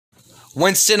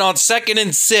Winston on 2nd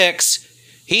and 6.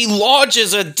 He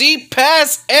launches a deep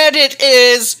pass, and it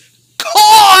is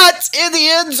caught in the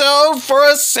end zone for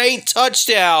a Saint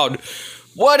touchdown.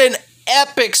 What an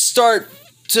epic start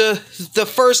to the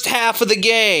first half of the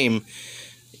game.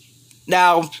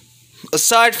 Now,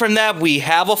 aside from that, we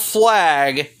have a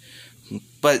flag,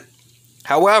 but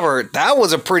however, that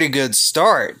was a pretty good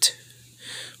start.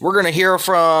 We're going to hear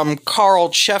from Carl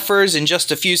Cheffers in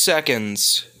just a few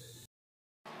seconds.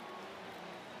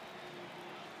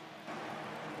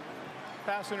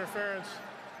 Pass interference,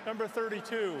 number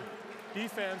 32,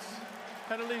 defense,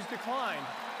 penalties declined.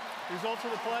 Results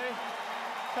of the play,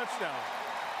 touchdown.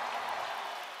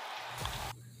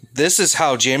 This is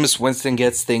how Jameis Winston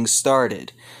gets things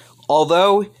started.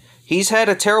 Although, he's had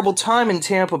a terrible time in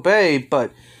Tampa Bay,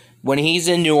 but when he's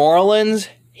in New Orleans,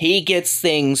 he gets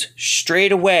things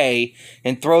straight away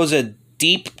and throws a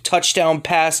deep touchdown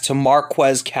pass to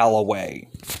Marquez Callaway.